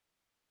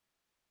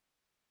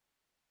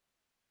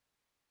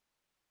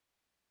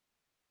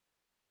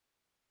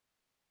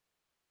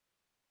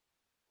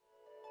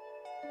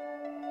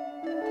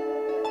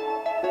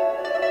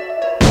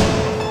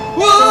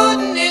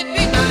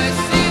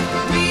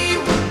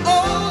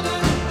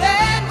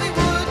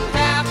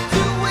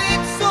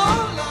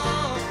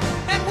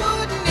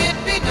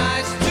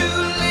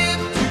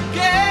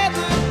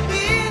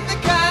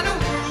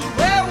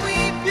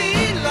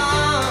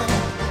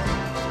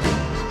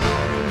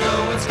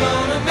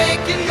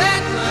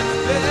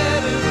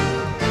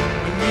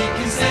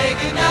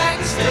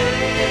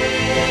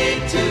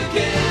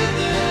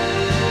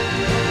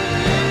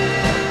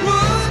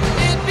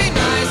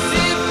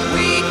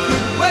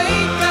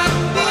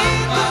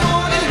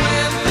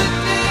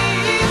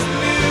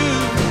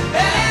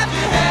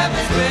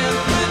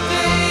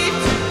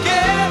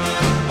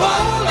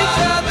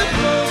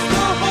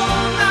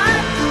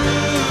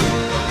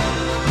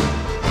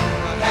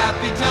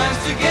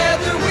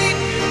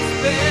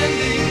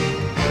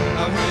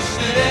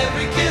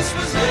every kiss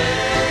was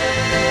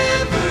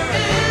never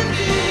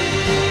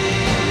ending.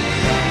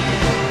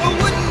 Or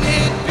wouldn't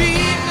it be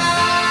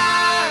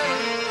nice?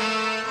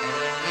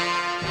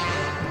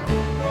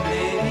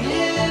 Maybe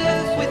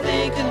if we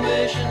think and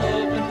wish and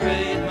hope and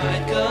pray it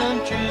might come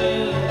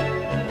true.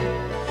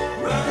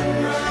 Run,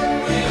 run,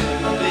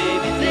 will,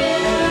 baby,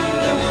 then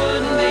there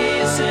wouldn't be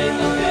a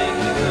single thing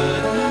we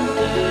couldn't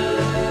do.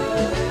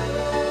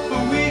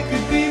 But we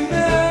could be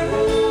married,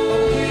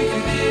 we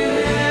could be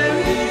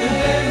married, and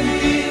then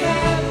we'd be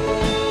happy,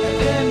 and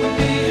then we'd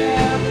be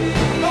happy.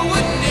 Oh,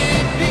 wouldn't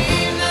it be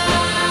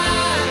nice?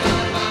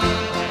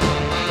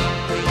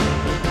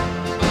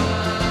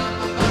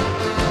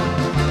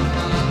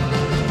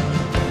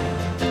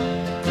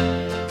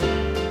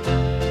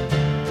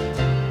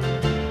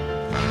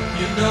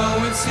 You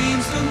know, it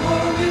seems the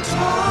more we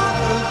talk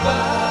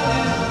about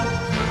it,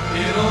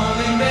 it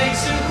only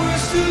makes it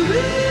worse to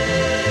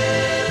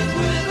live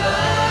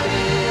without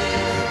it.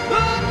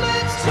 But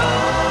let's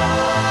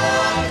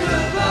talk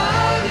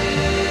about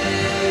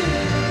it.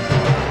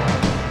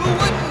 But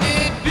wouldn't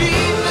it be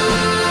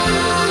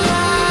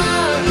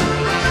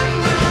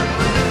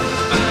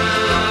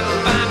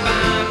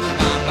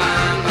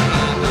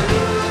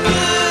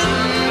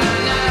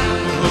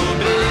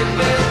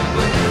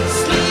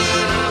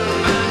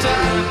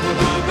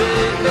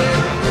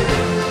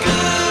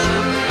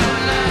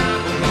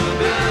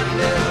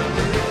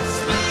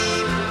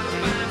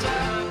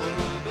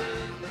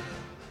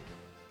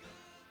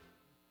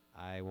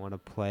I Want to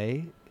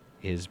Play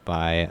is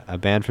by a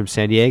band from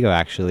San Diego,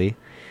 actually.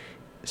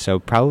 So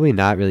probably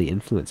not really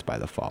influenced by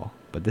the fall.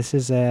 But this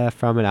is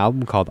from an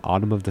album called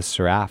Autumn of the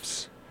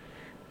Seraphs.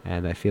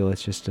 And I feel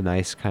it's just a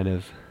nice kind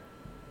of...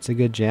 It's a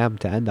good jam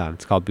to end on.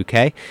 It's called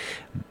Bouquet.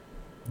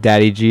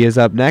 Daddy G is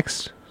up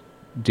next.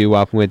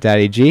 Doo-wop with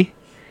Daddy G.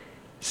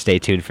 Stay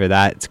tuned for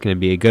that. It's going to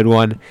be a good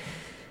one.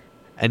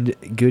 And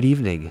good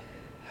evening.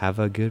 Have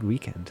a good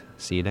weekend.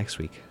 See you next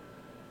week.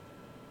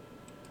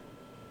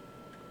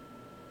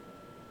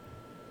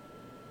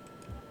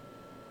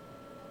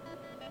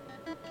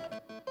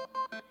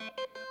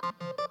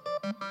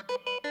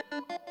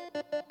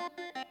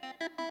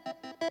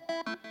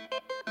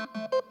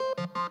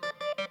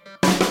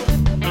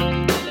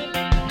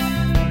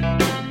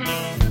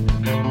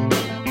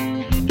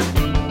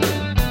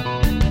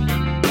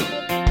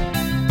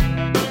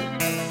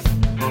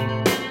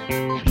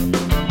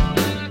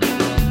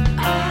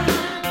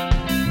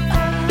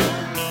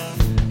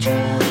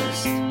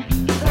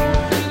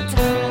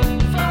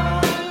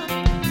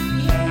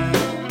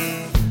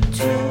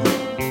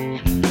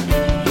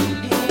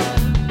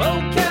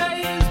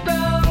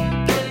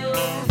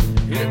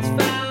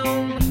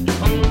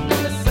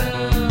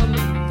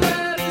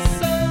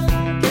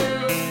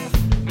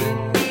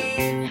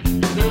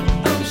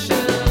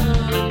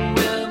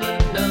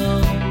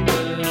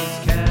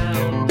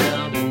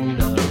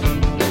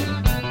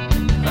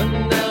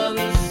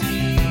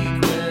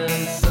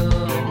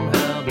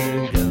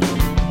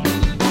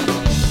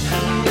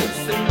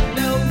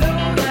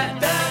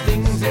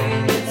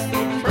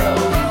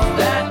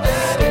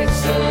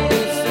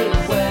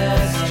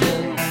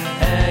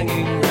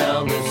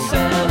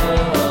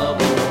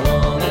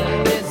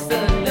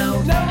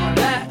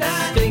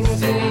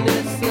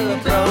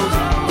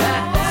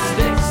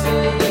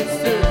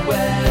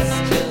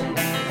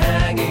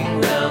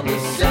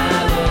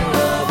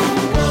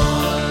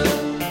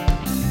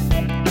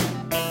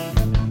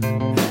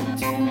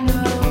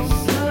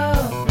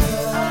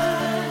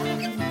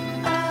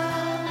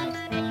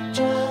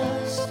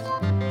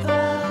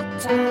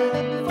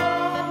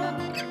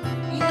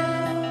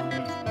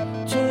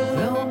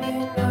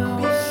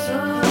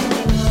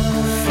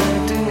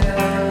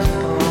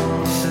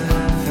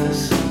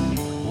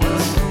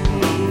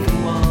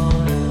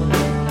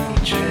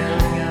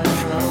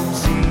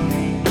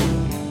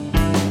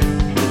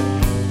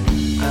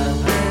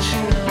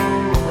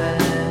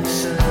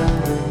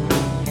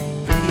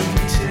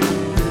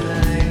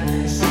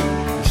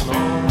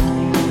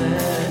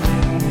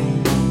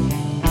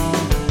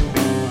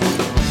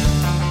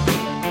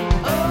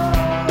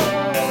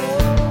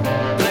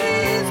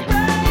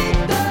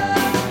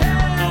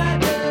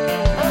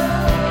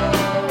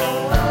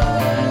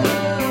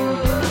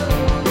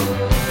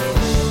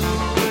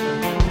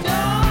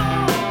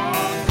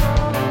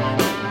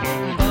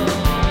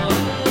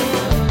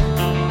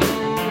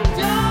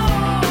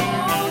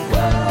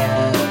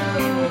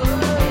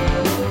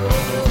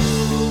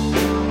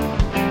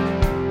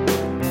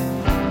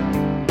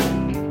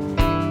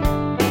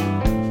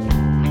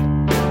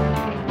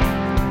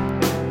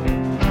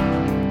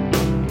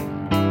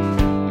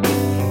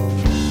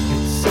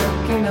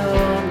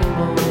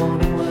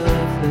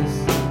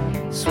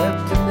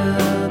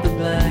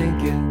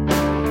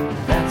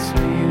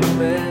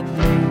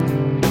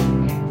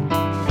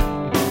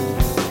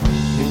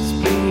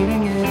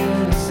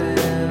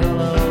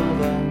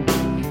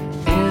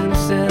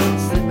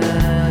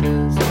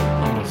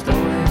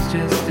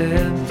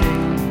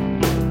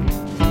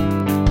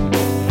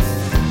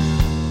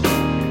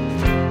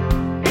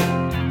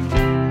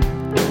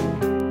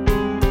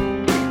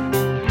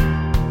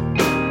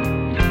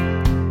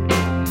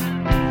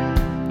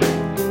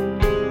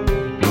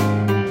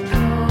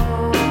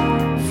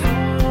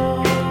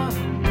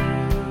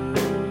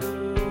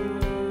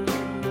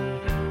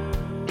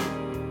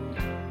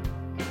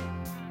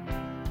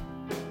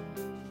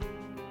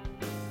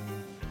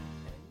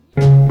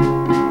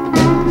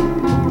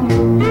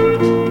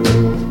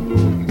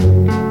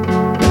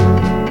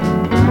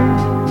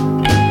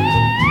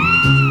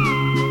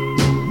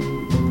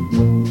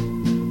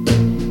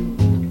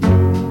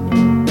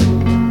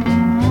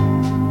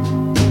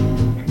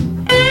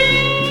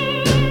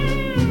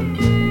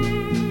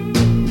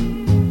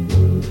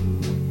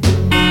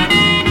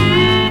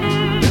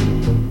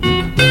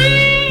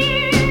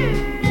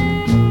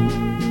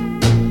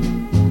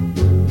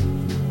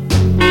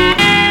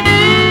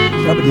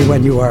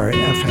 WNUR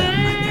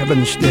FM,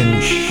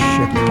 Evanston,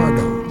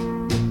 Chicago.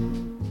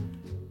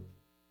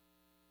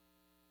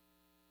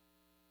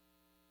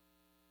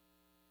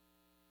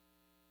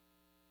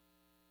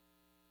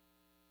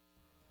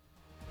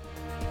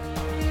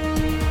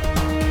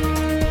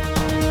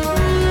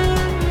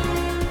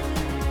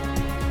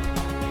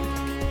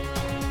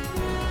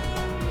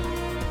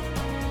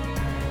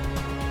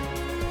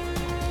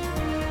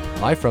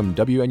 Live from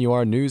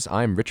WNUR News,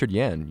 I'm Richard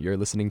Yan. You're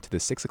listening to the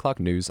 6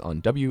 o'clock news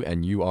on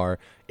WNUR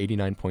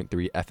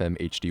 89.3 FM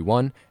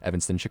HD1,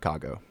 Evanston,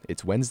 Chicago.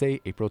 It's Wednesday,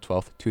 April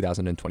 12th,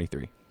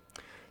 2023.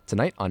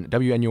 Tonight on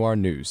WNUR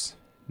News,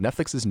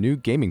 Netflix's new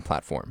gaming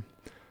platform,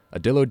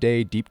 a Dillo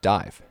Day deep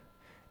dive,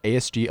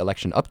 ASG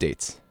election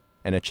updates,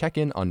 and a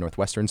check-in on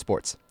Northwestern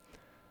sports.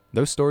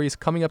 Those stories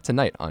coming up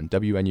tonight on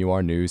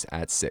WNUR News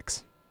at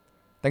 6.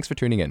 Thanks for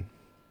tuning in.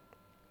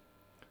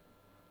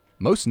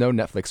 Most know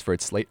Netflix for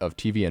its slate of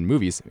TV and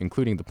movies,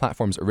 including the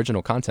platform's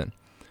original content.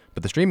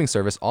 But the streaming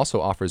service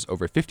also offers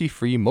over 50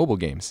 free mobile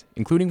games,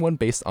 including one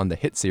based on the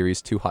hit series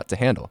Too Hot to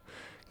Handle.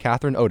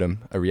 Catherine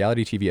Odom, a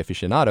reality TV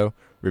aficionado,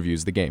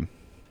 reviews the game.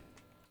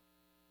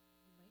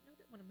 You might know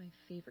that one of my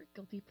favorite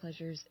guilty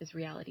pleasures is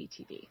reality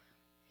TV.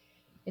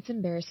 It's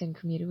embarrassing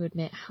for me to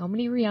admit how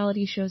many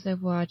reality shows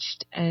I've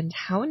watched and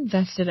how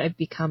invested I've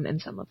become in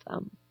some of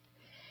them.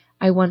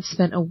 I once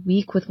spent a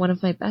week with one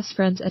of my best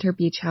friends at her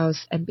beach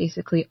house, and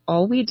basically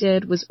all we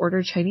did was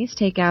order Chinese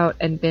takeout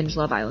and binge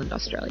Love Island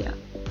Australia.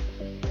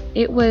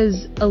 It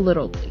was a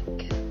little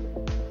bleak.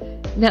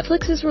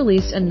 Netflix has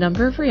released a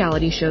number of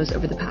reality shows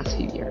over the past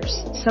few years,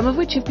 some of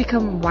which have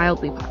become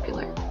wildly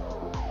popular.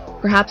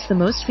 Perhaps the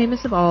most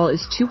famous of all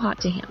is Too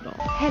Hot to Handle.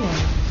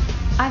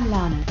 Hello, I'm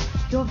Lana,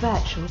 your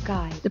virtual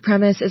guide. The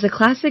premise is a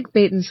classic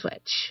bait and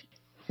switch.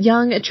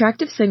 Young,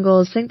 attractive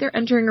singles think they're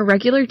entering a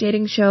regular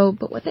dating show,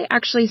 but what they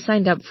actually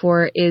signed up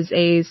for is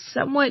a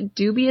somewhat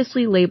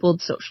dubiously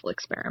labeled social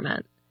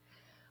experiment.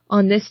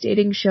 On this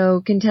dating show,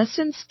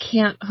 contestants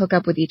can't hook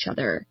up with each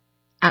other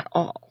at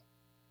all.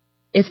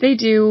 If they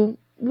do,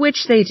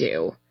 which they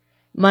do,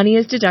 money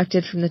is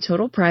deducted from the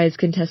total prize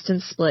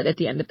contestants split at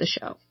the end of the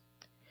show.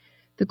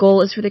 The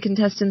goal is for the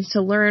contestants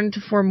to learn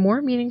to form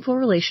more meaningful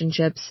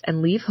relationships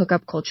and leave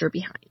hookup culture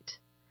behind.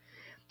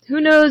 Who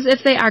knows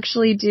if they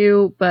actually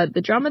do, but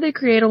the drama they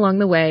create along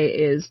the way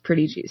is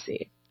pretty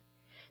juicy.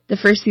 The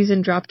first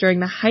season dropped during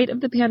the height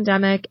of the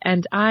pandemic,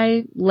 and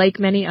I, like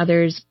many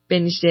others,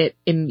 binged it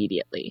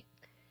immediately.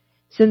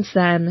 Since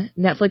then,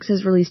 Netflix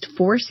has released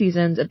 4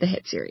 seasons of the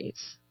hit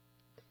series.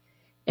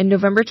 In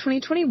November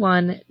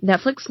 2021,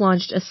 Netflix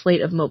launched a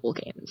slate of mobile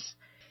games.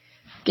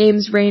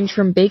 Games range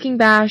from Baking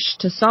Bash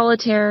to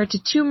Solitaire to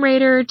Tomb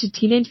Raider to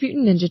Teenage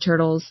Mutant Ninja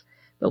Turtles,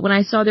 but when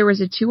I saw there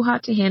was a Too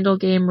Hot to Handle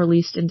game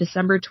released in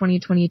December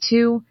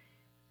 2022,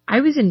 I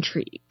was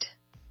intrigued.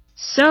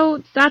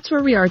 So that's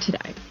where we are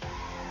today.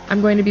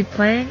 I'm going to be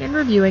playing and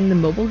reviewing the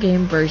mobile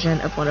game version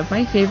of one of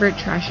my favorite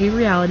trashy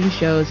reality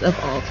shows of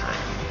all time.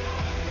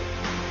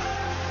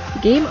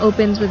 The game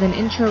opens with an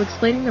intro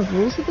explaining the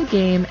rules of the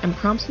game and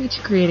prompts me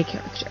to create a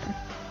character.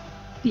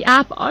 The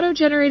app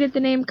auto-generated the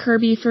name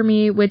Kirby for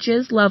me, which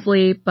is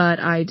lovely, but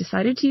I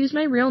decided to use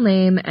my real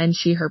name and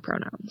she/her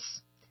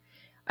pronouns.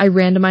 I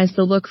randomized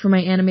the look for my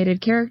animated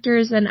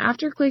characters, and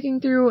after clicking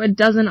through a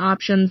dozen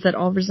options that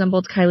all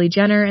resembled Kylie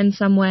Jenner in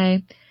some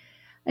way,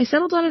 I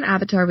settled on an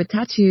avatar with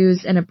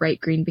tattoos and a bright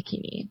green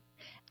bikini.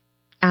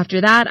 After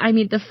that, I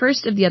meet the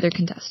first of the other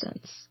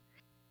contestants.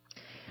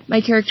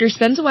 My character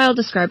spends a while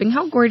describing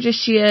how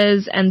gorgeous she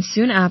is, and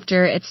soon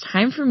after, it's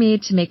time for me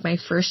to make my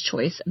first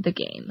choice of the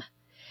game.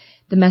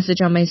 The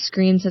message on my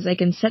screen says I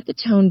can set the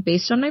tone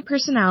based on my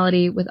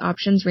personality, with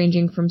options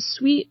ranging from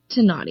sweet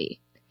to naughty.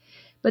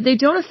 But they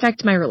don't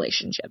affect my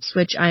relationships,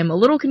 which I'm a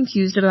little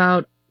confused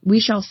about. We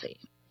shall see.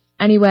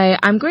 Anyway,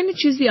 I'm going to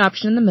choose the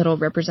option in the middle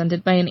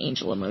represented by an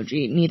angel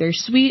emoji, neither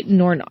sweet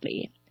nor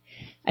naughty.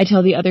 I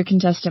tell the other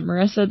contestant,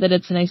 Marissa, that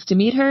it's nice to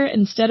meet her,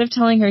 instead of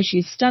telling her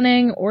she's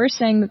stunning or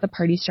saying that the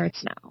party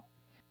starts now.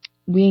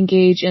 We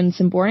engage in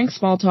some boring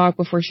small talk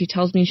before she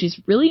tells me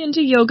she's really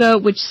into yoga,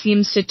 which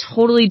seems to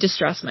totally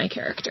distress my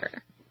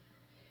character.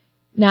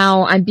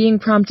 Now, I'm being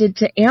prompted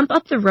to amp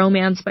up the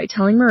romance by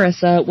telling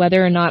Marissa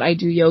whether or not I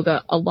do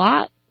yoga a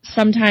lot,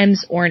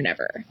 sometimes, or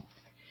never.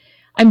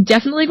 I'm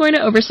definitely going to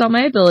oversell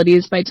my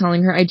abilities by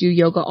telling her I do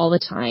yoga all the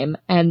time,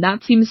 and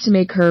that seems to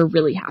make her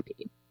really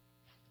happy.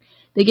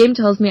 The game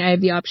tells me I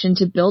have the option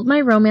to build my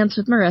romance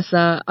with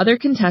Marissa, other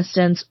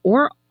contestants,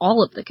 or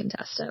all of the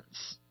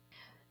contestants.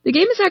 The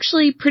game is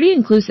actually pretty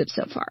inclusive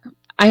so far.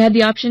 I had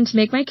the option to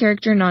make my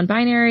character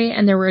non-binary,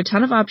 and there were a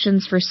ton of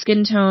options for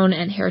skin tone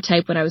and hair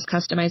type when I was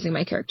customizing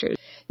my character.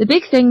 The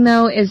big thing,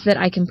 though, is that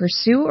I can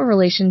pursue a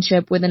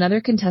relationship with another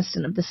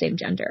contestant of the same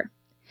gender.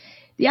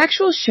 The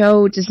actual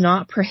show does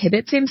not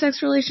prohibit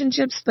same-sex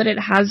relationships, but it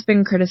has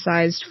been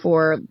criticized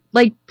for,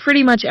 like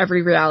pretty much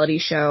every reality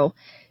show,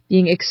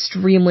 being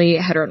extremely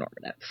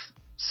heteronormative.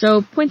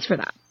 So, points for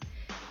that.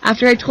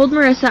 After I told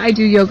Marissa I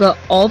do yoga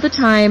all the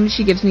time,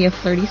 she gives me a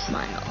flirty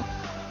smile.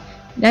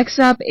 Next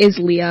up is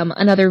Liam,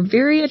 another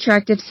very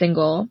attractive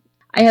single.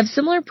 I have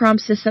similar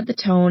prompts to set the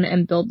tone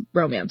and build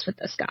romance with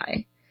this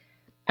guy.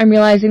 I'm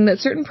realizing that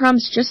certain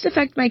prompts just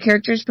affect my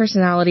character's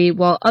personality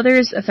while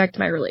others affect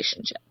my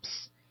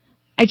relationships.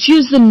 I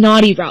choose the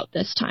naughty route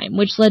this time,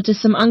 which led to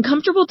some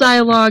uncomfortable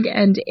dialogue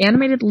and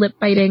animated lip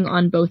biting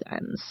on both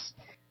ends.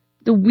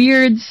 The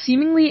weird,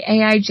 seemingly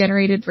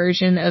AI-generated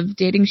version of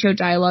dating show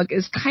dialogue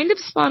is kind of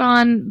spot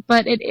on,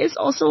 but it is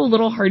also a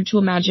little hard to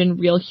imagine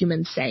real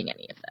humans saying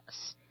any of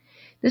this.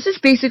 This is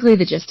basically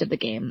the gist of the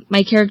game.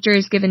 My character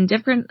is given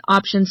different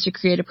options to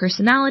create a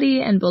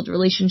personality and build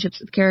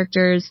relationships with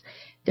characters.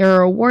 There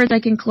are rewards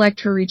I can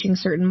collect for reaching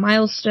certain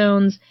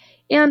milestones,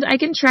 and I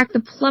can track the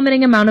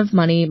plummeting amount of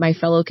money my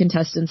fellow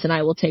contestants and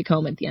I will take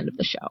home at the end of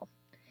the show.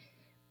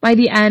 By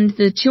the end,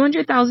 the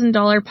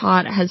 $200,000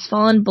 pot has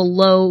fallen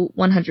below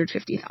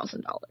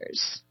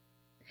 $150,000.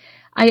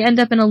 I end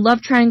up in a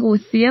love triangle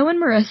with Theo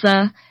and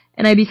Marissa,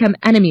 and I become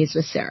enemies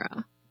with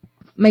Sarah.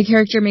 My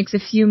character makes a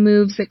few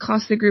moves that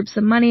cost the group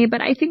some money,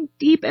 but I think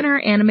deep in her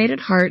animated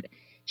heart,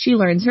 she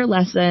learns her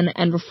lesson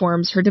and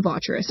reforms her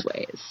debaucherous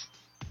ways.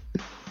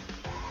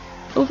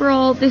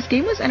 Overall, this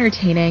game was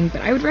entertaining,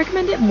 but I would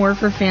recommend it more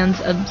for fans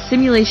of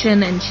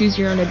simulation and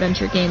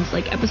choose-your-own-adventure games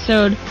like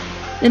Episode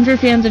than for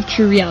fans of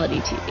true reality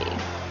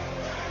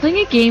TV.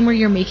 Playing a game where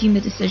you're making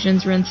the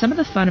decisions ruins some of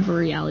the fun of a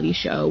reality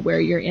show where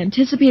you're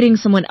anticipating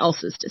someone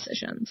else's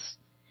decisions.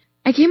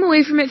 I came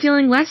away from it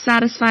feeling less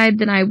satisfied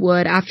than I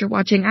would after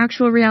watching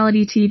actual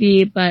reality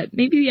TV, but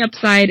maybe the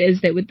upside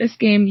is that with this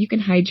game you can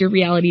hide your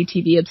reality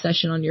TV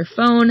obsession on your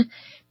phone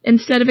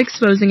instead of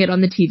exposing it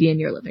on the TV in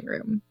your living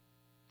room.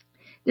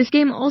 This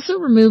game also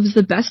removes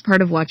the best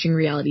part of watching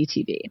reality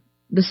TV,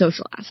 the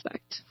social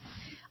aspect.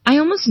 I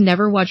almost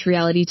never watch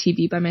reality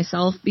TV by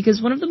myself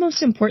because one of the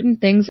most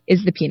important things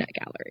is the peanut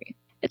gallery.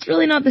 It's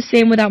really not the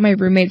same without my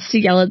roommates to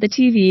yell at the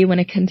TV when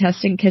a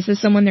contestant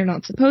kisses someone they're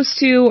not supposed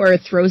to or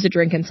throws a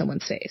drink in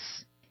someone's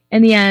face.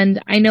 In the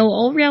end, I know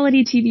all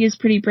reality TV is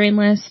pretty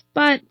brainless,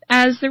 but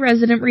as the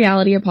resident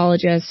reality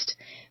apologist,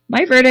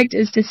 my verdict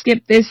is to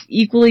skip this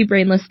equally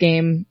brainless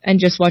game and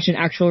just watch an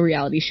actual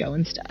reality show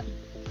instead.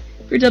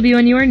 For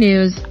WNUR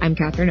News, I'm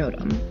Catherine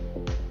Odom.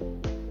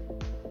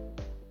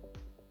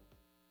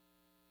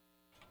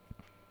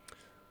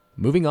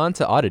 Moving on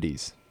to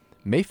oddities.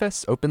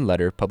 Mayfest's open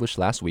letter published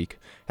last week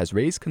has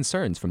raised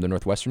concerns from the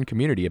Northwestern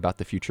community about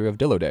the future of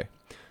Dillo Day.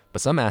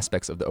 But some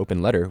aspects of the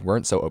open letter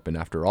weren't so open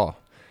after all.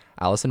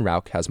 Allison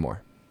Rauch has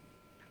more.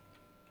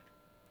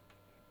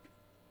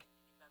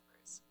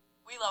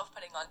 We love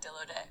putting on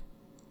Dillo Day.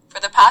 For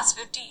the past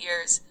 50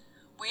 years,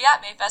 we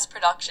at Mayfest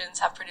Productions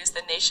have produced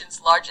the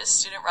nation's largest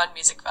student-run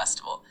music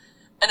festival,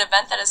 an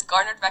event that has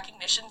garnered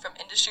recognition from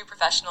industry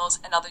professionals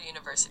and other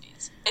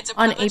universities.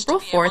 On April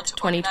 4th,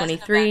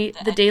 2023,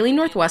 the Daily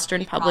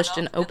Northwestern published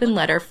an open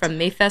letter from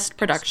Mayfest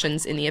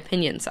Productions in the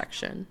opinion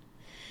section.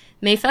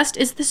 Mayfest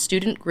is the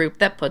student group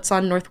that puts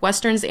on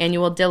Northwestern's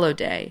annual Dillo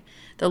Day,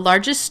 the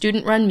largest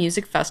student-run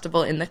music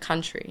festival in the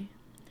country.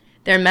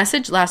 Their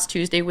message last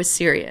Tuesday was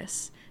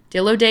serious.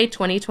 Dillo Day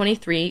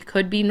 2023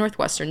 could be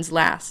Northwestern's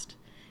last.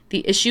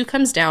 The issue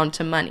comes down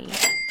to money.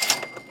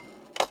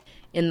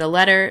 In the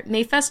letter,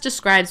 Mayfest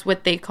describes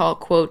what they call,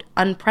 quote,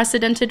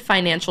 unprecedented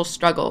financial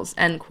struggles,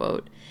 end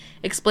quote,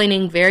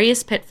 explaining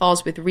various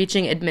pitfalls with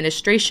reaching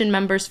administration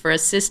members for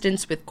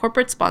assistance with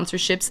corporate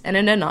sponsorships and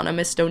an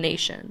anonymous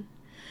donation.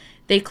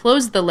 They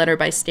closed the letter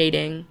by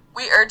stating,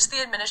 we urge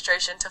the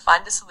administration to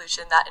find a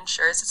solution that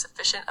ensures a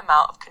sufficient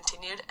amount of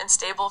continued and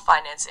stable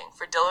financing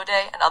for Dillo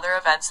Day and other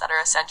events that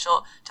are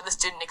essential to the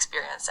student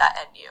experience at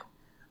NU.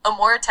 A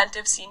more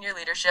attentive senior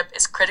leadership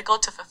is critical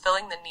to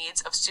fulfilling the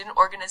needs of student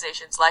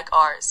organizations like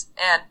ours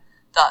and,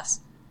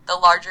 thus, the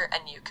larger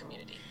NU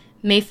community.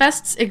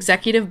 Mayfest's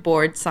executive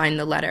board signed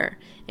the letter,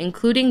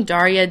 including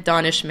Daria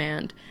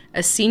Donishmand,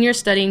 a senior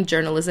studying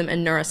journalism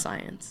and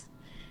neuroscience.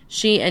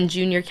 She and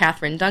junior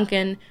Catherine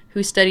Duncan,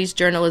 who studies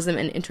journalism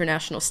and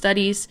international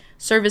studies,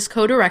 serve as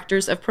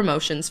co-directors of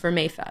promotions for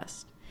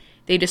Mayfest.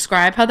 They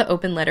describe how the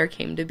open letter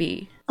came to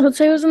be. I would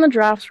say it was in the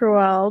drafts for a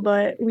while,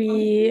 but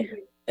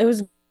it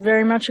was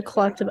very much a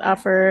collective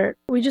effort.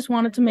 We just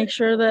wanted to make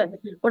sure that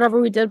whatever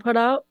we did put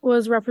out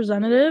was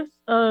representative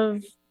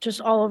of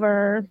just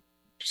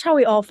just how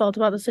we all felt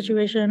about the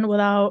situation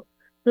without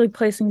really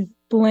placing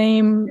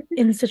blame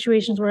in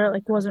situations where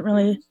it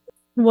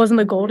wasn't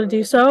the goal to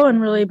do so,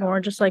 and really more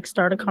just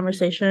start a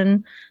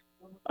conversation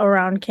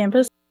around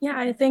campus. Yeah,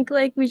 I think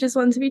we just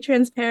wanted to be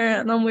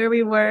transparent on where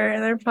we were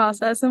in our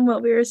process and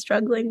what we were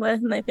struggling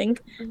with, and I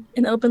think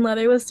an open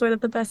letter was sort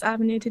of the best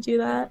avenue to do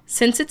that.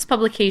 Since its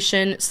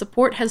publication,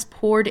 support has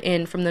poured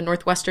in from the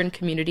Northwestern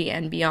community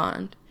and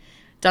beyond.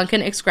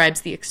 Duncan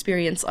describes the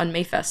experience on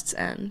Mayfest's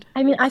end.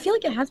 I mean, I feel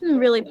like it has been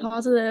really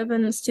positive,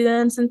 and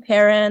students and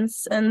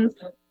parents and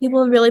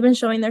people have really been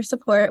showing their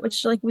support,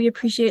 which we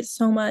appreciate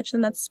so much,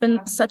 and that's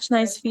been such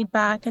nice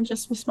feedback and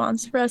just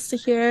response for us to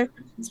hear,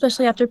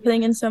 especially after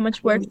putting in so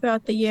much work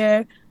throughout the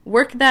year.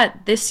 Work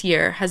that this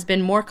year has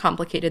been more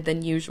complicated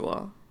than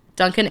usual.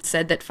 Duncan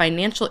said that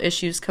financial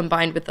issues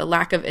combined with the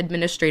lack of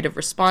administrative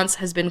response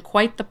has been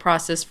quite the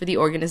process for the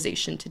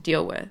organization to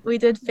deal with. We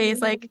did face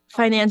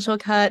financial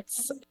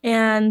cuts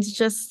and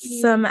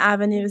just some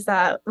avenues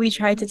that we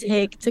tried to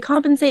take to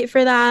compensate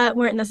for that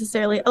weren't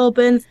necessarily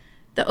open.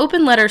 The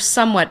open letter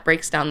somewhat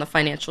breaks down the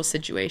financial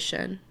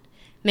situation.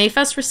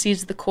 Mayfest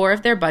receives the core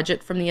of their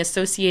budget from the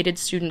Associated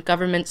Student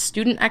Government's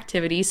Student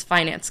Activities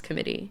Finance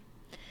Committee.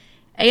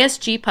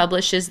 ASG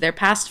publishes their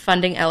past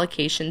funding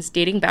allocations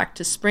dating back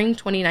to spring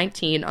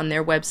 2019 on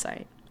their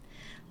website.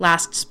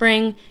 Last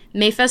spring,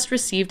 Mayfest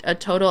received a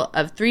total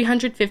of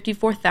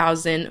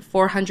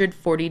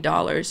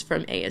 $354,440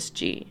 from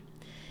ASG.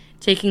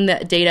 Taking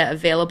the data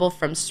available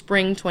from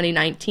spring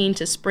 2019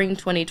 to spring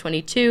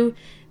 2022,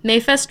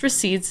 Mayfest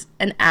receives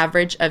an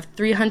average of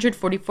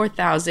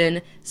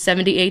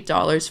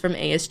 $344,078 from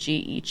ASG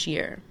each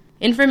year.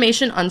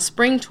 Information on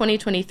spring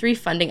 2023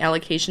 funding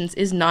allocations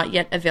is not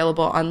yet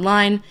available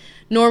online,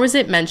 nor was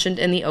it mentioned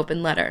in the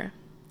open letter.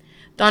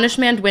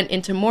 Donishmand went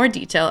into more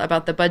detail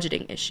about the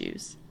budgeting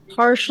issues.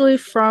 Partially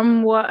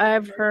from what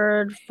I've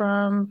heard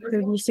from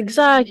previous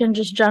exec and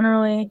just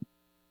generally,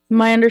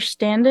 my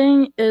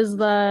understanding is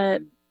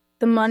that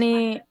the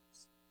money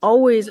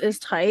always is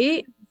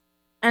tight.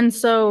 And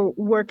so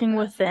working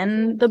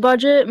within the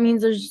budget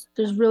means there's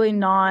really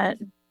not,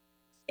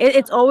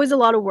 it's always a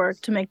lot of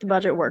work to make the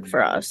budget work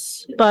for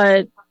us.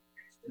 But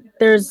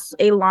there's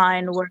a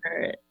line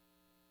where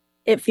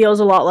it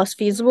feels a lot less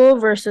feasible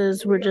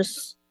versus we're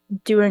just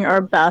doing our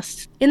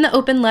best. In the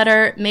open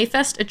letter,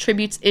 Mayfest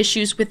attributes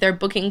issues with their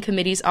booking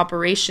committee's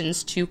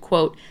operations to,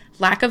 quote,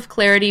 lack of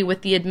clarity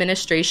with the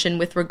administration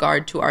with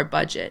regard to our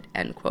budget,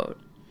 end quote.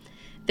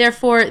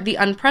 Therefore, the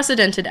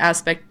unprecedented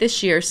aspect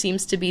this year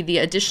seems to be the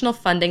additional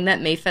funding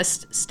that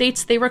Mayfest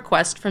states they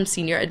request from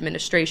senior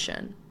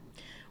administration.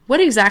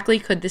 What exactly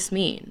could this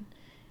mean?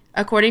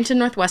 According to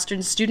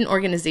Northwestern Student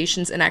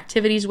Organizations and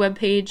Activities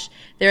webpage,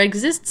 there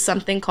exists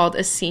something called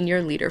a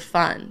Senior Leader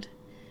Fund.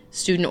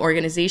 Student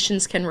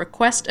organizations can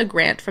request a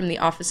grant from the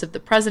Office of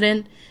the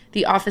President,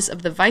 the Office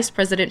of the Vice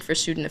President for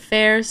Student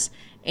Affairs,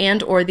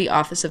 and or the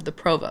Office of the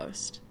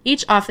Provost.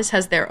 Each office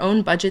has their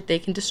own budget they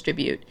can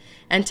distribute,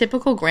 and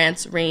typical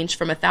grants range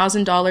from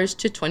 $1,000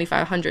 to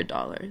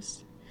 $2,500.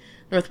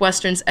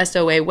 Northwestern's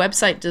SOA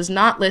website does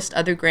not list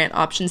other grant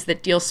options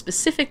that deal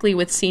specifically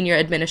with senior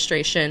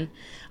administration,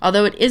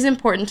 although it is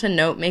important to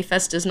note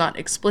Mayfest does not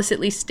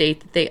explicitly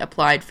state that they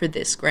applied for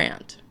this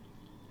grant.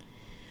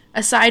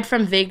 Aside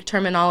from vague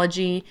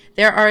terminology,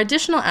 there are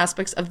additional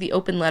aspects of the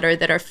open letter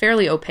that are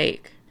fairly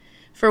opaque.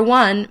 For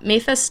one,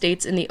 Mayfest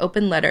states in the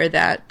open letter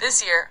that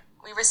this year,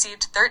 we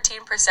received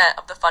 13%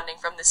 of the funding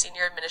from the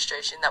senior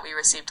administration that we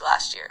received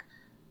last year,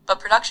 but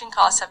production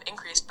costs have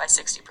increased by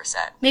 60%.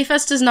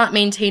 Mayfest does not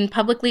maintain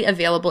publicly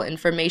available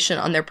information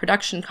on their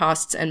production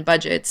costs and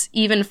budgets,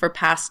 even for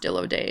past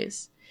Dillo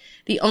days.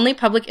 The only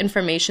public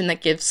information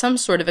that gives some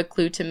sort of a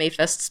clue to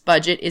Mayfest's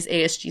budget is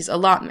ASG's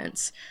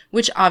allotments,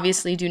 which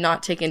obviously do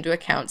not take into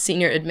account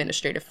senior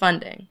administrative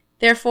funding.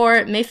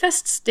 Therefore,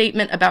 Mayfest's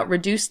statement about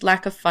reduced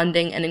lack of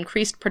funding and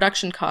increased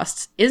production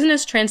costs isn't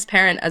as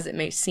transparent as it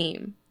may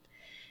seem.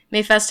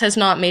 Mayfest has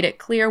not made it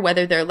clear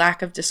whether their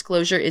lack of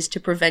disclosure is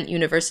to prevent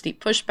university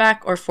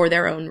pushback or for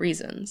their own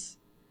reasons.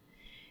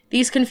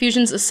 These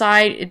confusions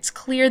aside, it's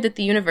clear that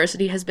the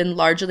university has been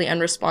largely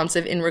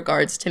unresponsive in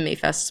regards to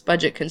Mayfest's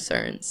budget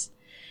concerns.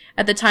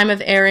 At the time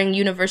of airing,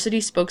 university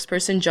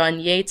spokesperson John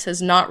Yates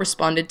has not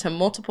responded to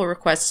multiple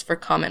requests for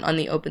comment on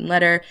the open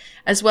letter,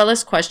 as well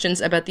as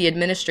questions about the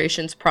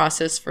administration's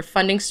process for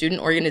funding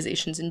student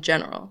organizations in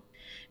general.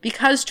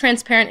 Because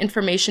transparent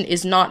information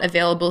is not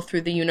available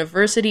through the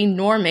university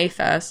nor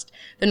Mayfest,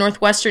 the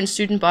Northwestern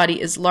student body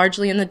is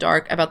largely in the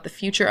dark about the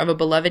future of a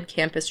beloved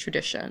campus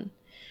tradition.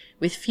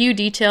 With few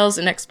details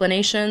and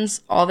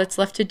explanations, all that's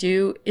left to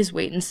do is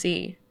wait and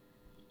see.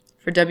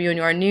 For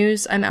WNUR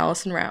News, I'm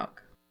Allison Rauch.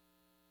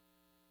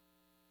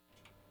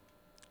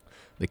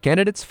 The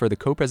candidates for the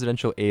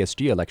co-presidential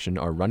ASG election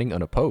are running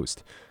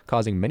unopposed,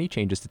 causing many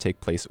changes to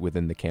take place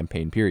within the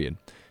campaign period.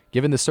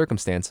 Given this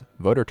circumstance,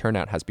 voter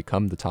turnout has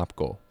become the top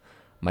goal.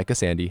 Micah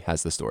Sandy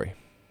has the story.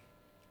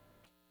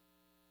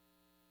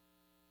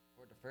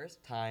 For the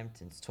first time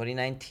since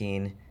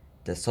 2019,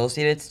 the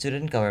Associated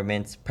Student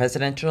Government's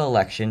presidential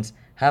elections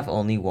have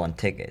only one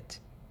ticket.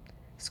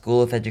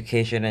 School of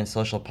Education and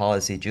Social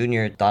Policy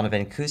Junior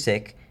Donovan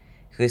Cusick,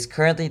 who is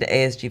currently the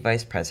ASG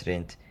Vice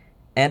President,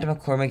 and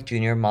McCormick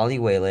Junior Molly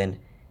Whalen,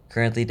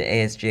 currently the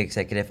ASG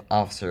Executive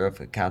Officer of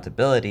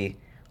Accountability,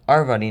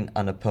 are running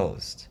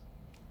unopposed.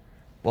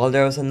 While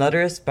there was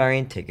another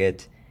aspiring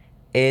ticket,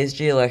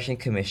 ASG Election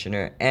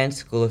Commissioner and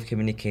School of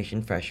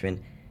Communication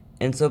freshman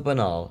Enzo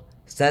Banal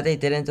said they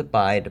didn't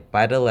abide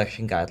by the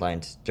election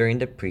guidelines during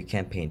the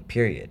pre-campaign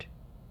period.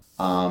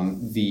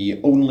 The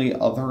only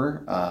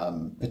other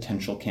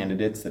potential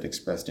candidates that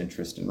expressed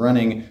interest in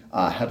running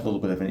had a little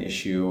bit of an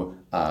issue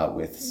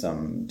with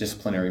some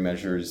disciplinary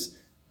measures.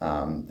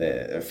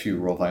 A few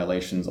rule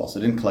violations, also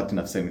didn't collect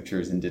enough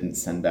signatures and didn't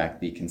send back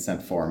the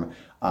consent form.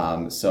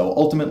 So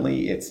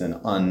ultimately, it's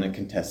an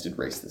uncontested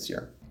race this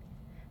year.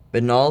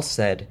 Banal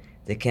said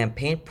the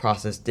campaign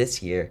process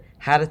this year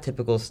had a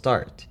typical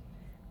start,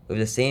 with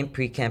the same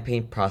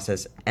pre-campaign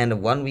process and a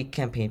 1-week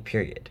campaign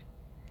period.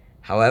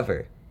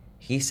 However,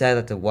 he said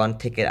that the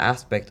one-ticket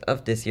aspect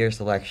of this year's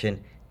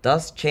election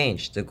does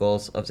change the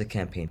goals of the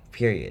campaign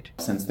period.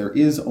 Since there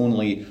is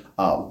only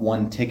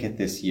one ticket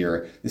this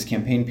year, this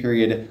campaign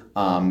period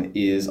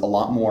is a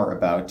lot more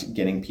about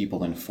getting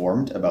people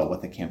informed about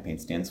what the campaign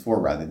stands for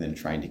rather than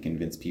trying to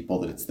convince people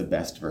that it's the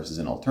best versus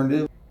an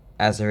alternative.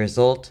 As a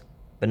result,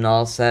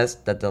 Banal says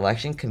that the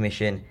Election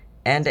Commission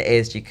and the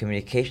ASG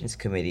Communications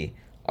Committee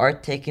are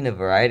taking a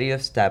variety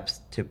of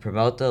steps to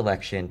promote the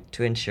election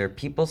to ensure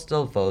people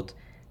still vote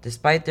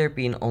despite there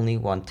being only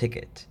one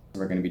ticket.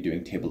 We're going to be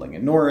doing tabling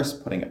in Norris,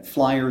 putting up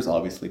flyers,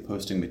 obviously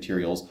posting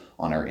materials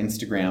on our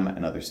Instagram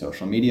and other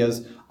social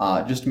medias,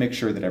 just to make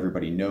sure that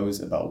everybody knows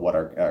about what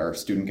our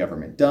student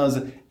government does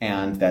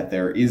and that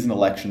there is an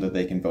election that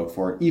they can vote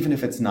for, even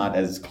if it's not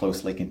as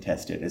closely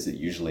contested as it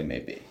usually may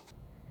be.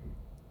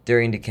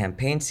 During the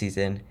campaign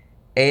season,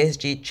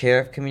 ASG Chair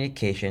of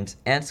Communications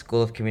and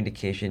School of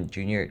Communication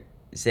Junior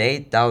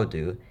Zay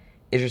Daudu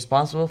is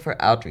responsible for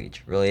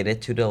outreach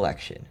related to the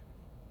election.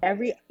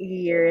 Every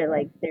year,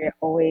 there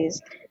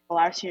always a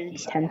lot of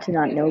students tend to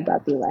not know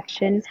about the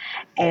election,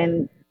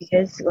 and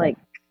because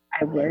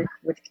I work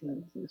with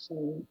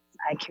communications,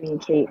 I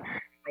communicate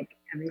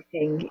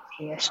everything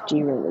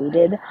ASG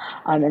related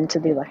into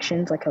the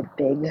elections,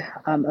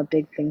 a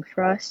big thing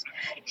for us.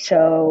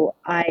 So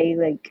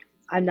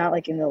I'm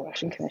not in the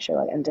election commission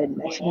like I did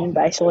mention,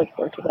 but I still work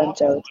with them.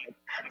 So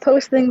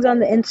post things on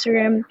the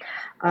Instagram.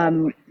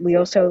 We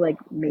also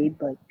made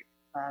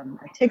a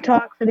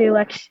TikTok for the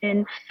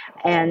election,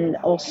 and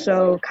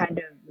also kind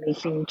of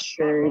making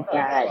sure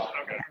that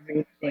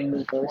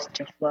everything goes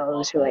to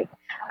flow. So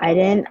I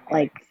didn't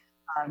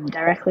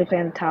directly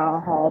plan the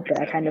town hall, but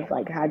I kind of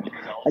had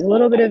a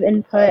little bit of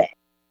input.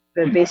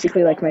 But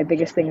basically my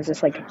biggest thing is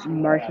just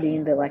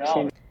marketing the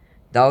election.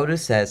 Daudu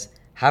says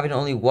having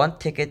only one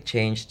ticket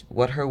changed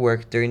what her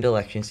work during the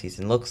election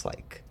season looks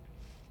like.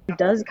 It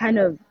does kind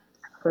of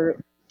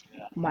hurt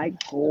my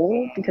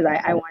goal because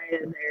I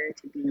wanted there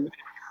to be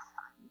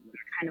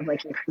kind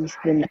of increase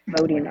the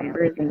voting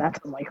numbers, and that's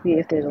unlikely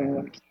if there's only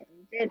one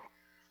candidate.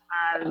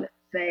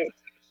 But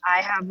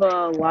I have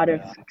a lot of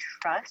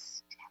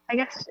trust, I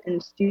guess, in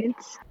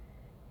students.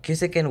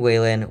 Cusick and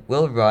Whalen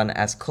will run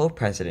as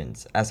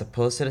co-presidents as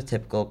opposed to the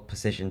typical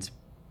positions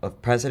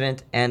of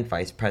president and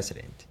vice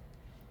president.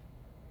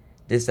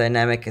 This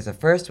dynamic is a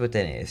first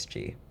within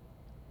ASG.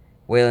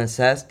 Whalen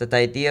says that the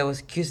idea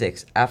was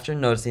Cusick's after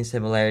noticing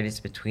similarities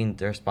between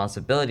the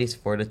responsibilities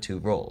for the two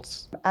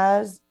roles.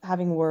 As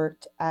having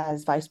worked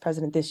as vice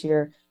president this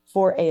year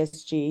for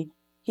ASG,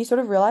 he sort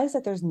of realized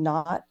that there's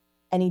not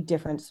any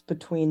difference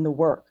between the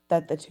work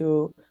that the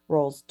two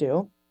roles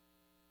do.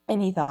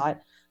 And he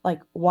thought,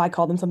 why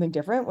call them something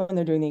different when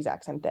they're doing the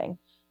exact same thing?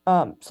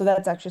 So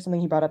that's actually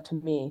something he brought up to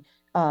me,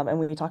 and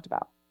we talked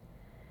about.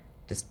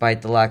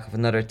 Despite the lack of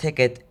another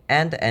ticket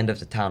and the end of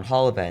the town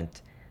hall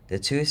event, the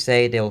two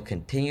say they will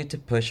continue to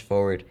push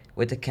forward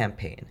with the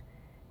campaign,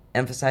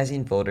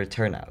 emphasizing voter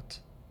turnout.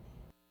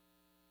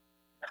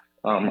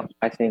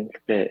 I think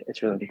that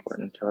it's really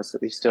important to us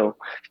that we still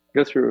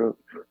go through,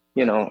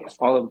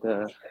 all of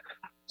the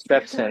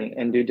steps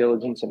and due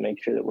diligence and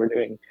make sure that we're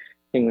doing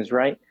things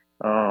right.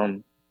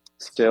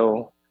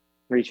 Still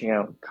reaching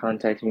out,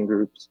 contacting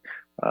groups,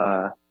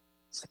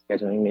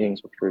 scheduling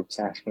meetings with groups,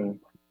 asking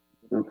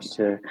groups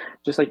to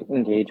just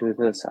engage with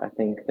us. I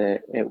think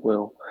that it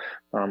will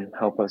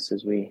help us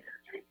as we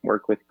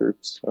work with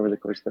groups over the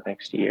course of the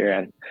next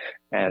year,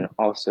 and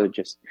also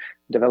just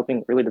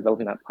developing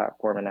that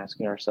platform and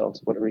asking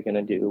ourselves, what are we going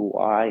to do,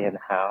 why, and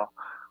how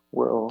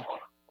will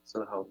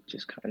also help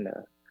just kind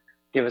of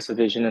give us a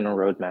vision and a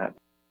roadmap.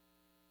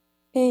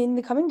 In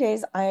the coming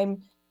days, we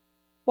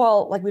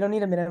don't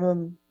need a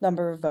minimum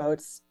number of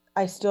votes.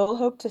 I still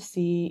hope to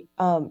see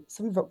some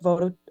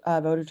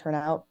voter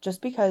turnout,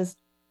 just because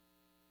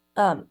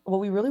what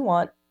we really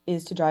want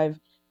is to drive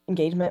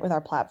engagement with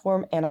our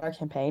platform and our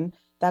campaign.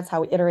 That's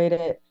how we iterate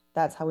it.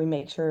 That's how we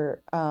make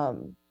sure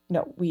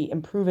we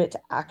improve it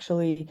to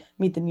actually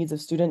meet the needs of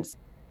students.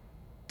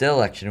 The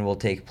election will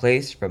take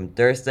place from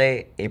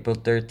Thursday, April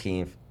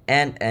 13th,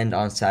 and end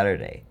on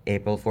Saturday,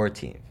 April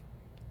 14th.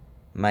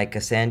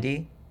 Micah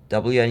Sandy,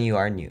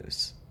 WNUR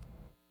News.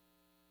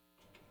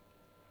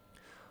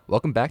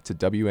 Welcome back to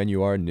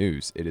WNUR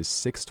News. It is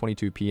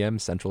 6:22 p.m.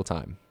 Central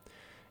Time.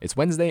 It's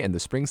Wednesday and the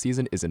spring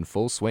season is in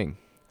full swing.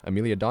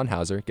 Amelia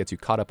Donhauser gets you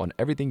caught up on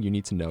everything you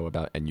need to know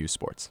about NU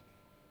sports.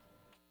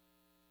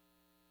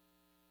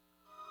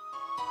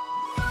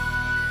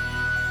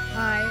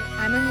 Hi,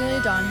 I'm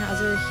Amelia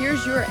Donhauser.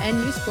 Here's your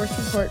NU sports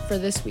report for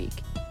this week.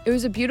 It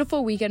was a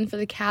beautiful weekend for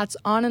the Cats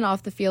on and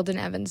off the field in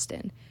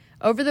Evanston.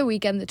 Over the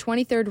weekend, the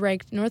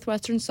 23rd-ranked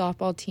Northwestern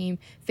softball team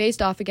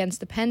faced off against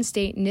the Penn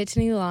State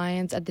Nittany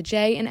Lions at the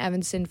J in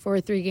Evanston for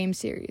a 3-game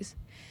series.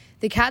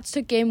 The Cats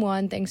took Game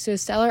 1 thanks to a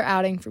stellar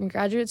outing from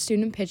graduate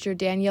student pitcher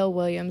Danielle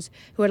Williams,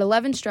 who had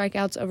 11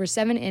 strikeouts over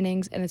 7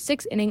 innings and a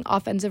 6-inning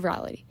offensive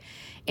rally.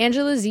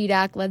 Angela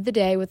Zedak led the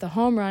day with a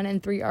home run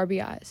and 3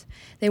 RBIs.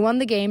 They won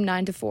the game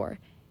 9-4.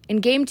 In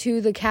Game 2,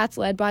 the Cats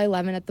led by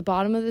 11 at the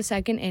bottom of the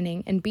second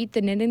inning and beat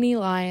the Nittany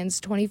Lions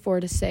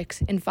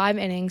 24-6 in 5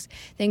 innings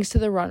thanks to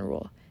the run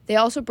rule. They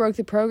also broke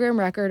the program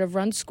record of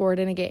runs scored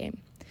in a game.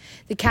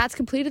 The Cats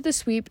completed the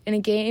sweep in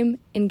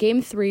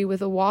Game 3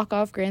 with a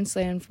walk-off grand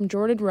slam from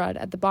Jordan Rudd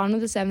at the bottom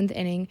of the 7th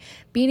inning,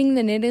 beating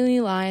the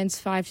Nittany Lions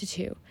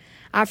 5-2.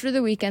 After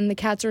the weekend, the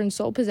Cats are in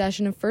sole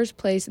possession of first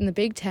place in the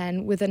Big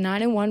Ten with a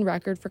 9-1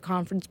 record for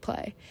conference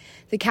play.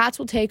 The Cats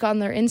will take on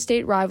their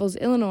in-state rivals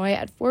Illinois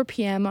at 4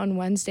 p.m. on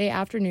Wednesday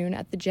afternoon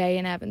at the J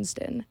in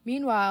Evanston.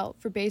 Meanwhile,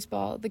 for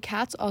baseball, the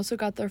Cats also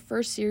got their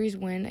first series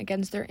win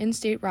against their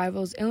in-state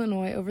rivals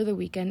Illinois over the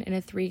weekend in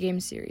a 3-game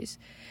series.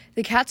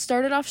 The Cats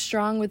started off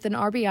strong with an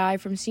RBI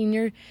from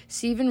senior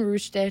Steven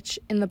Rustich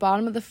in the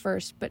bottom of the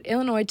first, but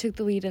Illinois took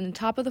the lead in the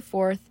top of the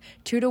fourth,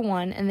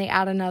 2-1, and they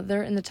add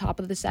another in the top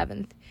of the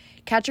 7th.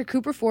 Catcher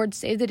Cooper Ford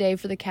saved the day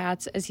for the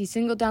Cats as he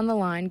singled down the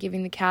line,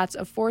 giving the Cats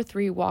a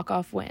 4-3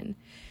 walk-off win.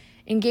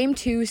 In Game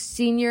 2,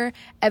 senior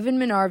Evan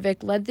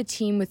Minarvik led the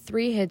team with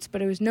 3 hits,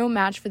 but it was no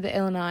match for the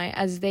Illini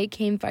as they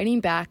came fighting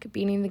back,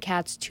 beating the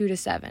Cats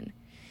 2-7.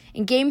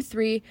 In Game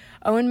 3,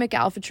 Owen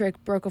McAlpatrick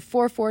broke a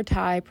 4-4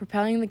 tie,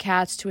 propelling the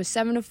Cats to a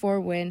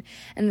 7-4 win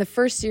and the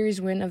first series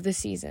win of the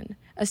season.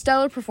 A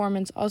stellar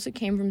performance also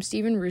came from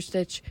Steven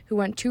Rustich, who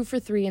went 2 for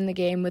 3 in the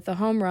game with a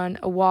home run,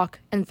 a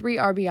walk, and 3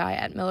 RBI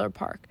at Miller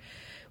Park.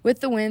 With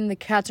the win, the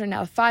Cats are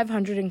now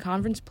 500 in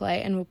conference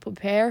play and will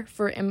prepare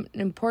for an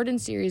important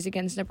series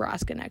against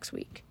Nebraska next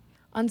week.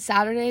 On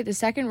Saturday, the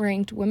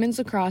second-ranked women's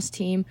lacrosse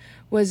team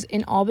was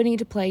in Albany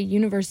to play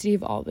University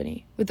of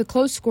Albany. With a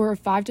close score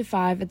of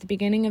 5-5 at the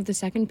beginning of the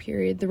second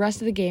period, the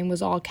rest of the game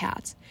was all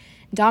Cats.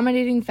 In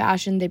dominating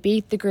fashion, they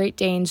beat the Great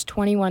Danes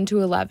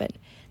 21-11.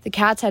 The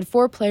Cats had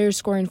 4 players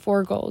scoring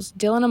 4 goals: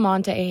 Dylan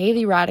Amonte,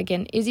 Haley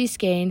Radigan, Izzy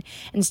Skane,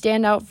 and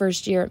standout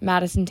first-year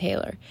Madison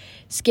Taylor.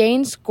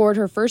 Skane scored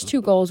her first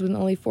 2 goals with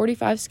only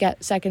 45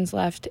 seconds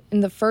left in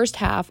the first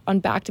half on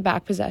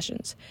back-to-back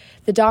possessions.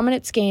 The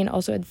dominant Skane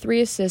also had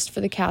 3 assists for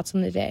the Cats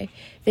on the day.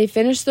 They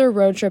finished their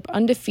road trip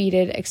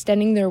undefeated,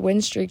 extending their win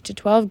streak to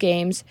 12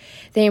 games.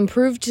 They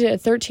improved to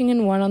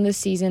 13-1 on this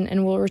season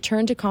and will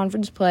return to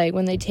conference play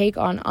when they take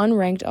on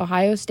unranked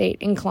Ohio State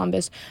in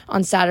Columbus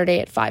on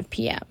Saturday at 5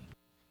 p.m.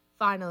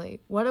 Finally,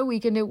 what a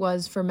weekend it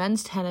was for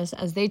men's tennis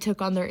as they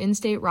took on their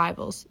in-state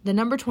rivals. The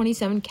number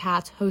 27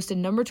 Cats hosted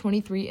number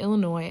 23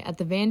 Illinois at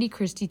the Vandy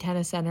Christie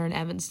Tennis Center in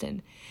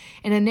Evanston.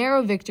 In a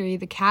narrow victory,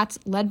 the Cats,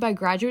 led by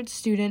graduate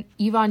student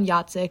Ivan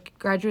Yatzik,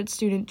 graduate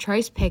student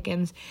Trice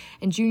Pickens,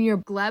 and junior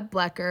Gleb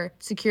Blecker,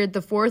 secured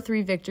the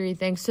 4-3 victory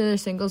thanks to their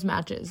singles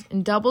matches.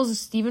 In doubles,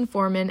 Stephen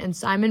Foreman and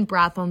Simon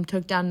Bratham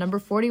took down number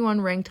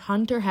 41 ranked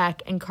Hunter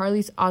Heck and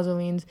Carlis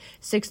Ozolines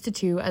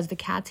 6-2 as the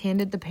Cats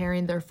handed the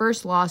pairing their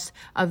first loss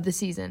of the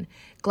season.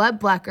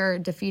 Gleb Blecker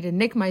defeated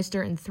Nick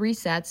Meister in 3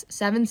 sets,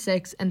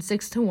 7-6 and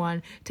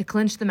 6-1 to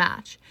clinch the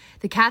match.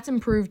 The Cats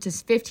improved to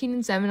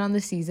 15-7 on the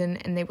season,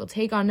 and they will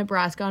take on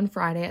Nebraska on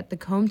Friday at the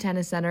Combe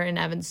Tennis Center in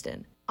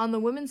Evanston. On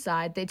the women's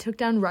side, they took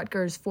down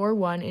Rutgers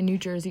 4-1 in New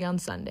Jersey on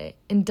Sunday.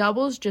 In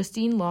doubles,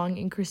 Justine Long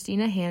and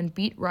Christina Hand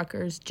beat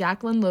Rutgers,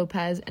 Jacqueline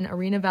Lopez and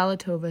Arina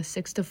Valatova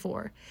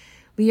 6-4.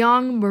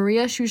 Leong,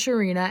 Maria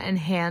Shusharina, and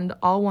Hand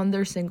all won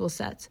their singles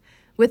sets.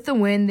 With the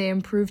win, they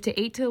improved to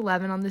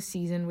 8-11 on the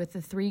season with a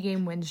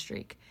 3-game win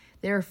streak.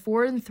 They are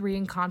 4-3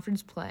 in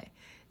conference play.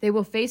 They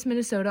will face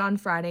Minnesota on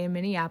Friday in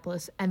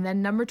Minneapolis and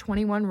then number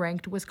 21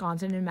 ranked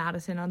Wisconsin in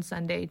Madison on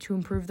Sunday to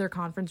improve their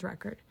conference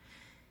record.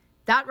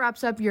 That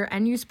wraps up your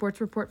NU Sports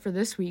Report for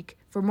this week.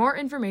 For more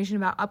information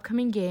about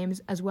upcoming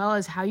games as well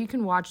as how you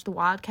can watch the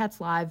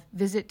Wildcats live,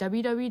 visit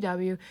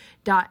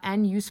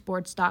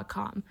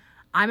www.nusports.com.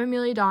 I'm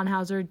Amelia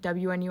Donhauser,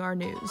 WNUR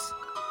News.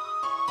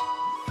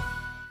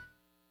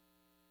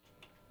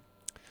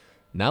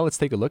 Now let's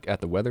take a look at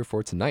the weather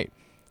for tonight.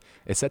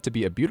 It's set to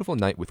be a beautiful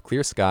night with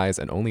clear skies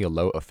and only a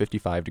low of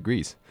 55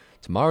 degrees.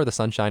 Tomorrow, the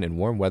sunshine and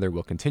warm weather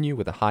will continue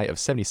with a high of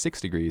 76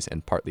 degrees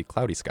and partly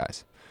cloudy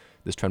skies.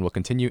 This trend will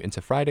continue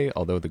into Friday,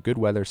 although the good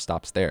weather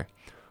stops there.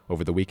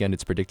 Over the weekend,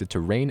 it's predicted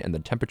to rain and the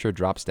temperature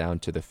drops down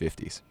to the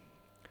 50s.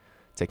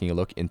 Taking a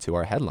look into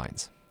our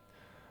headlines.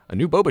 A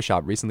new boba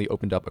shop recently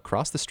opened up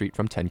across the street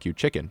from 10Q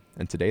Chicken,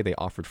 and today they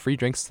offered free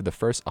drinks to the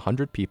first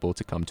 100 people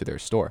to come to their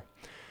store.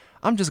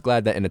 I'm just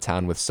glad that in a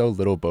town with so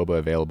little boba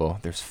available,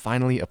 there's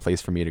finally a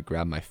place for me to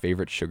grab my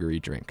favorite sugary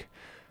drink.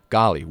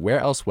 Golly, where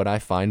else would I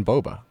find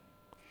boba?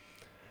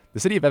 The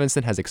city of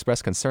Evanston has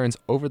expressed concerns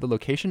over the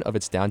location of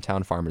its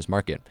downtown farmers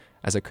market,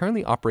 as it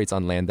currently operates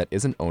on land that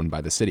isn't owned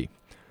by the city.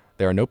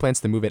 There are no plans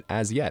to move it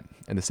as yet,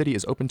 and the city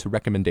is open to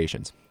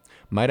recommendations.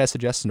 Might I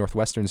suggest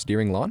Northwestern's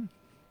Deering Lawn?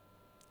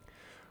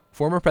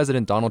 Former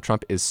President Donald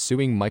Trump is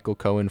suing Michael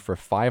Cohen for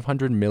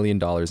 $500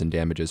 million in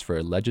damages for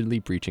allegedly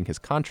breaching his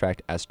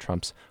contract as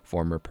Trump's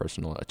former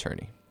personal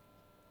attorney.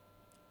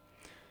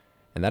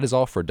 And that is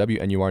all for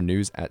WNUR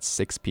News at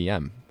 6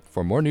 p.m.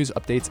 For more news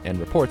updates and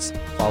reports,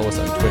 follow us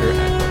on Twitter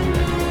at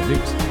WNUR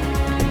News.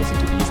 You can listen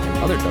to these and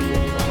other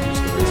WNUR news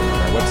stories on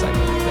our website,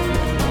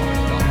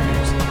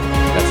 WNUR.news.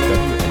 That's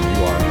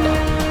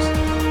WNUR.news.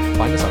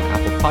 Find us on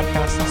Apple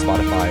Podcasts,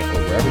 Spotify,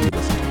 or wherever you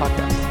listen to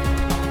podcasts.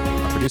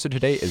 Our producer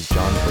today is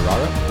John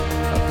Ferrara.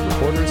 The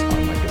reporters are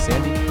Micah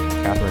Sandy,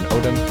 Catherine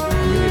Odom,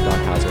 Amelia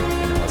Donhauser,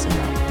 and Allison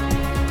Rao.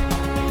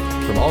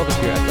 From all of us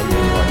here at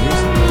WNUR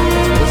News,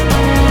 thanks for listening.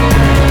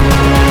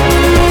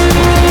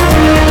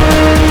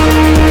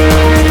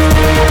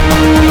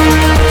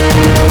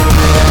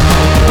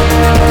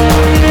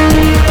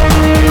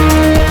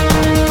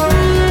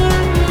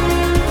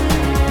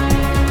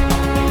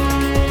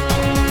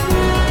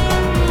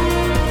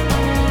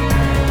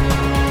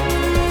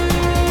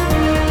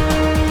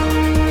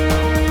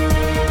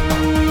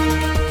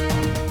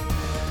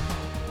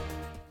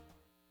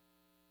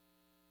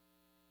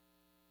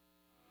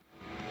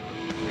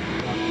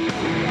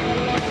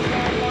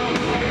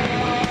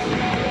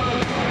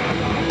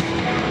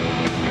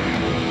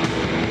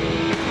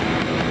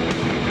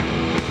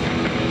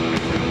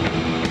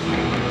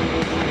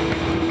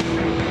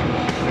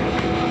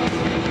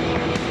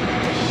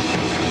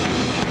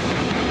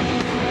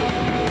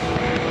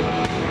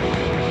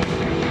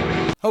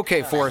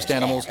 Okay, forest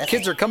animals,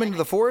 kids are coming to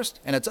the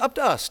forest, and it's up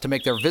to us to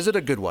make their visit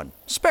a good one.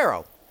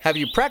 Sparrow, have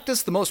you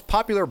practiced the most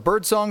popular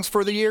bird songs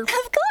for the year?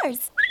 Of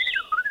course.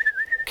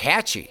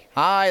 Catchy.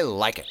 I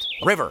like it.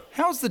 River,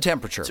 how's the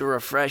temperature? It's a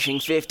refreshing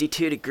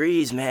 52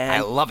 degrees, man.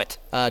 I love it.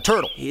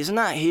 Turtle. He's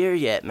not here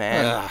yet,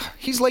 man.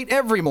 He's late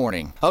every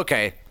morning.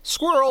 Okay.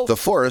 Squirrel. The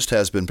forest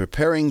has been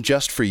preparing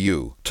just for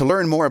you. To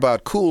learn more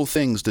about cool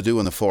things to do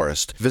in the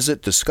forest,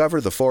 visit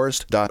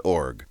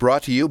discovertheforest.org.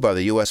 Brought to you by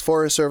the U.S.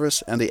 Forest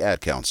Service and the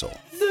Ad Council.